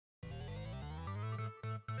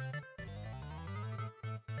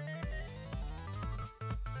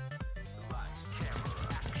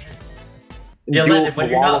Yeah, Landon,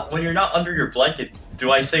 when you're not under your blanket, do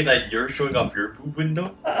I say that you're showing off your boob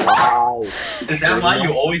window? Wow. Is that why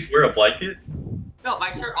you always wear a blanket? No,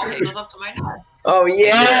 my shirt always goes up to my neck. Oh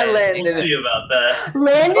yeah, We'll Landon. see about that.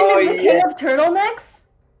 Landon is the king of turtlenecks?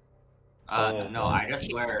 No, I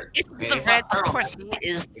just wear. Of course, he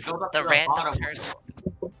is the random turtle.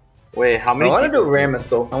 Wait, how many? I want to do Rammus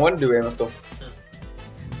though.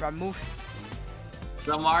 Rammus.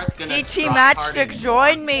 Lamar's gonna. CT Matchstick,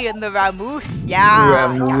 join me in the Rammus.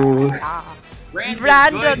 Yeah. Rammus.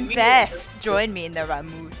 Random Best, join me in the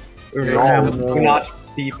Rammus. Do not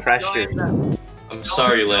be pressured. I'm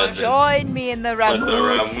sorry, Landon. Join me in the Let Rammus.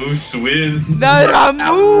 the Rammus win. The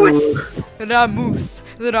Rammus. Rammus.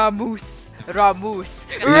 Rammus.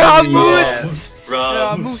 Rammus.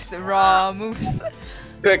 Rammus. Rammus.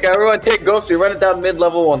 Quick, everyone take ghost. We run it down mid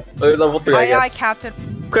level 1. Or level 3, I guess. Aye, Captain.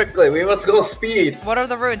 Quickly, we must go speed. What are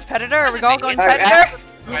the runes? Predator? Are we all going Predator?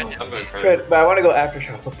 I'm going Predator. But I want to go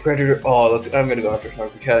Aftershock. But Predator. Oh, I'm gonna go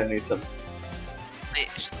Aftershock. We kinda need some.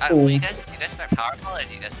 Wait, do you guys start Powerball or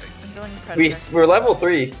do you guys start? I'm going Predator. We're level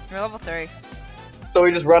 3. We're level 3. So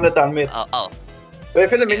we just run it down mid. Oh. Wait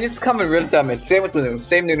for the minions to come and run it down mid. Same with Nunu.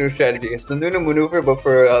 Same Nunu strategy. It's the Nunu maneuver, but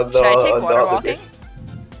for the Should I take water other walking? dish.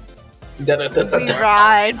 We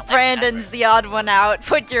ride. Brandon's the odd one out.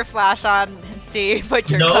 Put your flash on, D. Put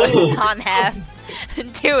your clothes on half.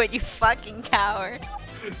 Do it, you fucking coward.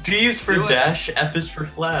 D is for dash, F is for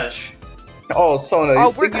flash. Oh, Sona,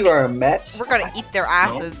 you think you are a match? We're gonna eat their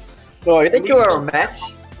asses. No, you think you are a match?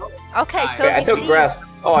 Okay, so I took grasp.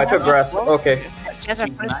 Oh, I took grasp. Okay. You guys are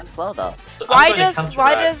pretty slow though. So Why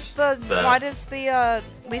does the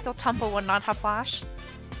lethal temple one not have flash?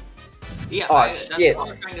 Yeah, Oh, that's shit. what I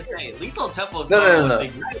was trying to say. Lethal Temple is No.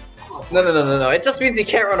 No. It just means he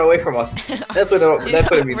can't run away from us. That's what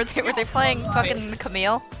it means. Were they playing fucking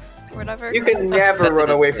Camille? Or whatever? You can never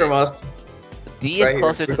run away from us. D is Right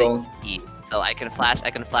closer here, to we're the E, so I can flash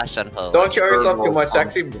Junpo. Don't show yourself too much.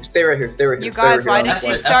 Actually, stay right here. You guys, why didn't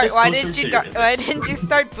you start? Why didn't you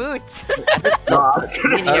start boots?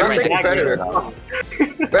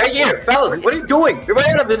 Right here, fellas. What are you doing? You're way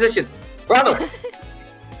out of position. Ronald,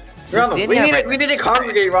 we need to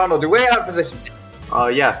congregate. Ronald, you're way out of position.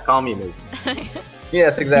 Yes, call me mate.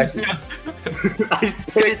 Yes, exactly.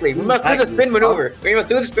 Quickly, we must do the spin maneuver.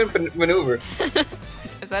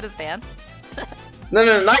 Is that his dance? No,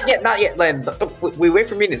 not yet, Landon. We wait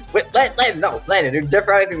for minions. Wait, Landon, you're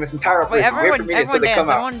jeopardizing this entire operation. Wait, Wait for minions so they come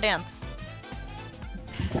out. Everyone dance.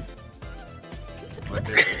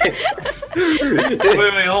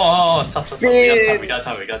 Wait, hold on. Stop. We got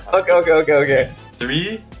time. Okay.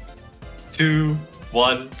 3, 2,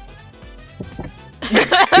 1.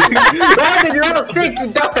 Landon, you're on a sync, you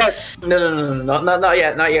dumbass! No, not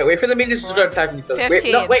yet. Wait for the minions to start attacking each other. Wait,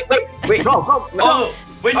 no, wait. Go. Oh,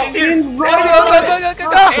 wait, she's here! Go!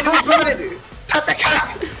 Cut the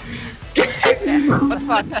cap! What the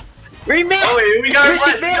fuck? We missed! Oh, wait, we got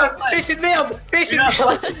Fish and nailed!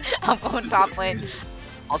 I'm going top lane.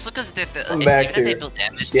 Also, because even I'm back if they here. build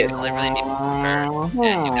damage, they will literally be first,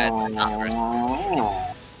 and you guys are not first.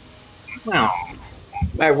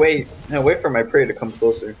 I wait for my prey to come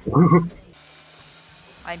closer.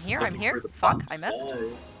 I'm here. Fuck, I missed.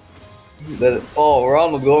 We're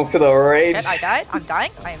almost going for the rage. I died. I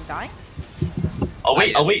am dying. I'll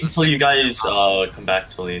wait until you guys come back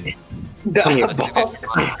to lane. And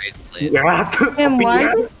why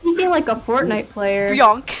are you speaking like a Fortnite player?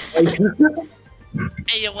 Yonk.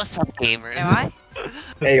 Hey, yo, what's up, gamers? Am I?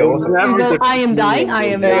 Hey, I am dying. I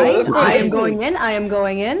am going in.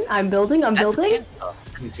 I'm building. I'm pretty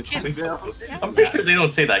sure they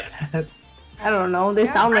don't say that. I don't know. They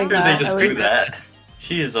sound like that. They just do that.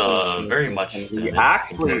 She is very much.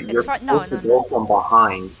 Actually, you're No. supposed to go from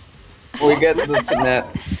behind. We get the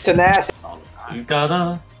tenacity. We've got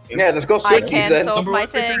a. Yeah, let's go I quick, he said. canceled my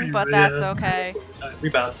thing, but that's okay. We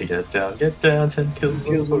about to get down, 10 kills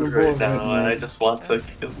right now, and I just want to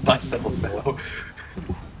kill myself now.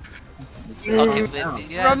 Okay, wait,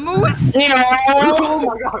 Rammus! Oh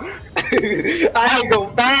my god! I go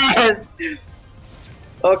fast!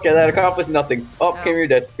 Okay, that accomplished nothing. Oh, Kim, you're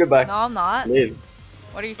dead. Goodbye. No, I'm not. Leave.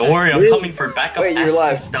 What are you saying? Don't worry, I'm coming for backup Wait, you're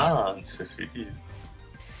alive. assistance.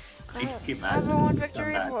 Keep Everyone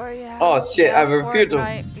victory for you. Oh shit, I refused to.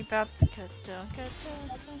 We about to get down.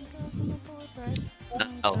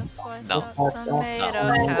 No.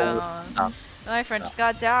 My friend just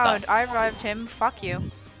got down. I revived him. Fuck you.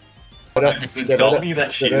 She told me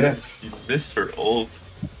that she missed her ult.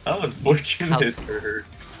 How unfortunate for her.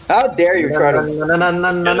 How dare you try to. You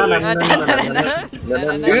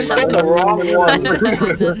just said the wrong one.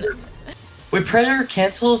 Wait, Predator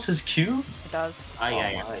cancels his Q? It does.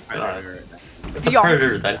 Yeah. The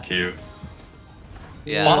predator, that cute.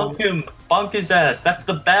 Yeah. Bonk him! Bonk his ass! That's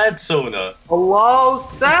the bad Sona! Hello,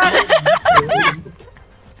 Seth!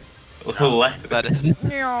 That is.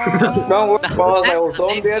 Don't worry, balls. I will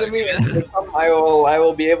zone the enemy, and if they come, I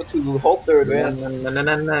will be able to hold their advance.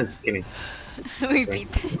 No, just kidding. We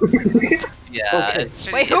beat them. Yeah.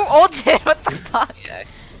 It's, Wait, who it's, ulted? What the fuck? Yeah.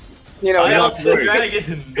 You know, I don't got the worry.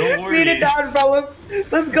 dragon! Don't worry! Beat it down, fellas.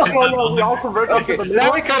 Let's go. We all converted Okay, to the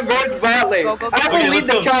now we converge bot lane. Go, go, go. I will Okay, lead let's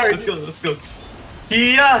the go, charge. let's go.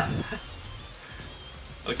 Yeah!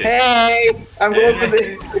 Okay. Hey, I'm going for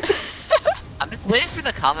this. I'm just waiting for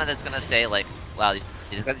the comment that's gonna say like, "Wow,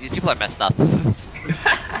 these people are messed up."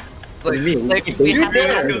 What do you mean? Like, We we have, did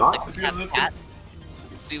it. like, we have cat.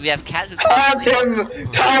 We have cat who's Taunt him!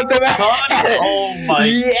 Taunt him! Oh my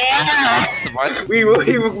Yeah! smart. We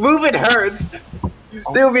move it hurts.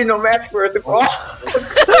 There will be no match for us. Oh.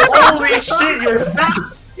 Holy shit, you're fat!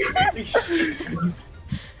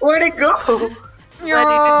 Where'd it go?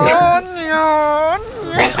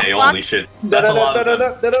 Okay, holy shit. That's a lot of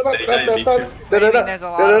them. There's a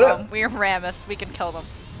lot of them. We're Rammus. We can kill them.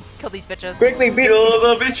 Kill these bitches. Quickly beat Kill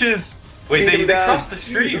the bitches! Wait, they crossed the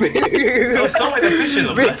stream. There was so inefficient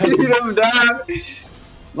of them. Beat them down.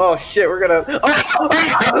 Oh shit, we're gonna.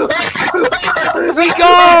 We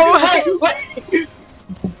go! Wait.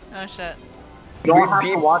 Oh shit. You don't have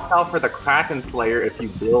to watch out for the Kraken Slayer if you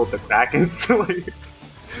build the Kraken Slayer.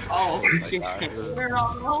 Oh, my God. we're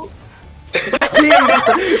on roll. Beat him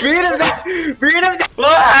down. Beat him down. Beat him down.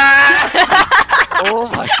 Oh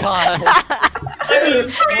my god.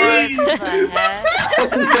 Speed! What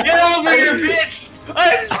the heck? Get over here, bitch!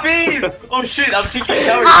 I'm speed! Oh shit, I'm taking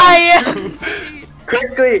tower Hi. too.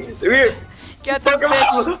 Quickly, we're. Get this Fuck him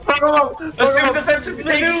bitch. up! Fuck him up! Let's do a Fuck him up! defensive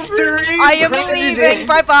maneuver! I am leaving.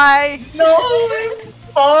 Bye bye. No!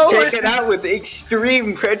 Oh, Take it out with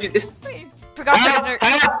extreme prejudice. Forgot Help!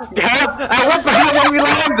 to Help! I went behind when we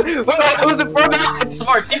land! What was it for that?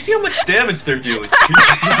 Smart, do you see how much damage they're doing?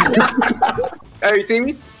 Are you seeing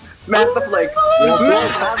me? Master Flake.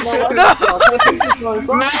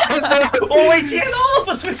 Oh wait, get all of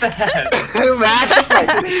us with that! Master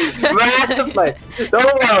Flake. Master Flake.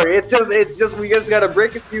 Don't worry, it's just we just gotta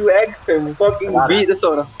break a few eggs and fucking beat the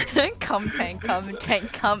soda. Come tank, come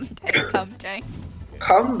tank, come tank, come tank.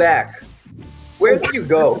 Come back. Where did you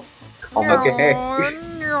go? Okay, hey.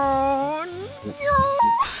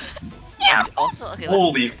 Also, okay.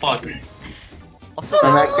 Holy fuck. Also,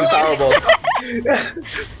 I'm acting powerful.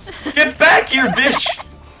 Get back here, bitch!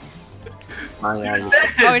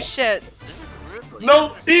 Oh shit. this is brutal. No,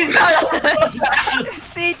 This is he's not!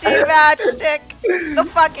 CT matchstick. The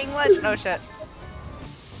fucking legend. Oh shit.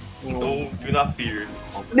 No, do not fear.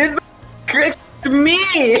 This is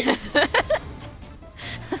me!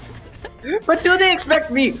 What do they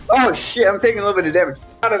expect me? Oh shit, I'm taking a little bit of damage.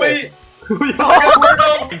 Out of Wait! it.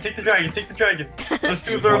 Take the dragon, take the dragon. Let's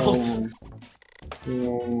do their ults.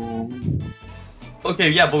 Okay,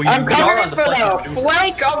 yeah, but we I'm are coming on the for the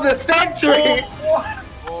flank. flank of the century!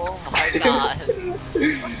 Oh my god.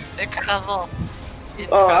 Incredible.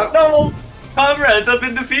 Oh, No! Comrades have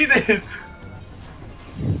been defeated!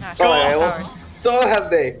 Alright, well, so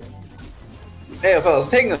have they. Hey, fellas,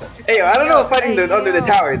 take them. Hey, I don't know if fighting under the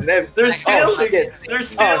tower. They're Oh, scaling! shit. They're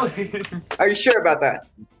scaling! Are you sure about that?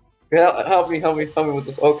 Help me with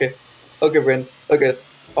this. Okay. Okay, Bryn. Okay.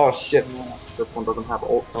 Oh shit. This one doesn't have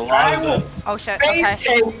ult. A lot of them. Oh shit. Face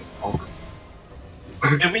Okay. tank!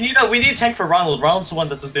 And we need a tank for Ronald. Ronald's the one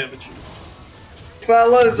that does damage.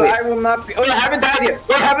 Fellas, I will not be. Oh, I haven't died yet!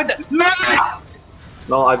 Oh, I haven't died! No!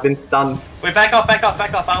 No, I've been stunned. Wait, back off. I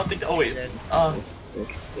don't think. Oh wait.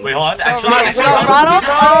 Wait, hold on. Actually, Go, Ronald!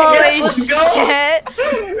 Holy Yes, let's go!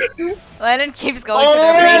 shit! Landon keeps going Oh, to the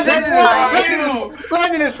Landon, racing line.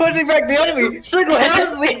 Landon is pushing back the enemy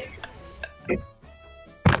single-handedly!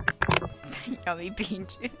 Yummy bean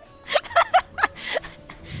juice.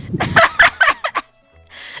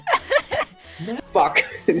 Fuck.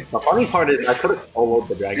 The funny part is I could have soloed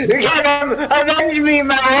the dragon. Get him! Avenge me,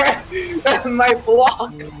 my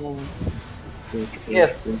block!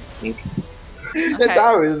 Yes. The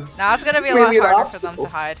tower is. Now it's gonna be a Maybe an lot harder for them obstacle. to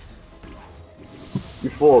hide. You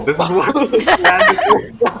fool, this is what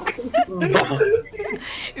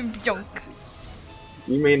Yonk.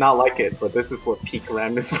 You may not like it, but this is what peak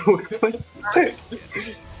Rammus looks like.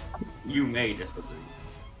 You may just agree.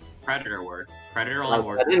 Predator works. Predator only I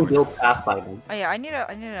works. didn't build past items. Oh yeah, I need a.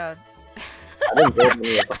 I didn't build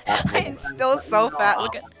any of the past I'm items. still so fat.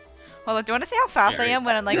 Look at. Hold on, do you want to see how fast I am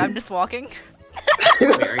when I'm just walking?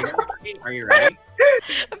 Wait, are you ready? Are you ready?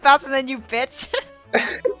 Faster than you, bitch.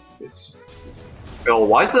 Bill,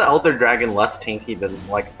 why is the Elder Dragon less tanky than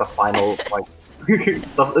like the final like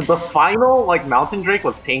the final like Mountain Drake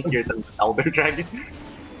was tankier than Elder Dragon.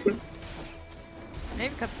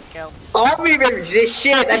 Maybe cuts the kill. Oh, me, baby.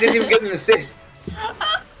 Shit, I didn't even get an assist.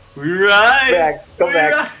 We ride. Come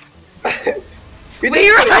back. You think We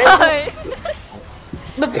you're gonna ride! handle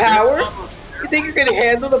the power? You think you're gonna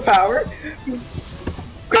handle the power?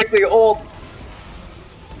 Quickly, ult.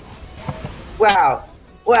 Wow.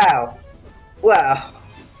 Wow. Wow.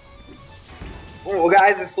 Well,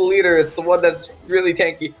 guys, it's the leader. It's the one that's really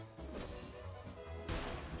tanky.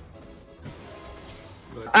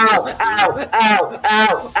 Ow! Ow! Ow!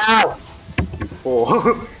 Ow! Ow! You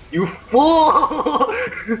fool! You fool!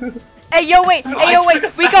 Hey, yo, wait! Hey, yo, wait!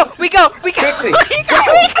 We go! We go! We go! Quickly, We go!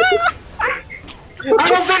 go. We go! I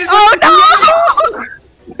don't think Oh no!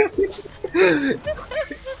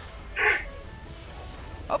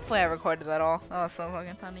 Hopefully I recorded that all. That was so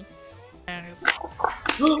fucking funny.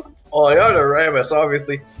 Oh, you're the Rammus,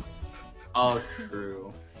 obviously. Oh,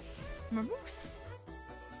 true. Rammus?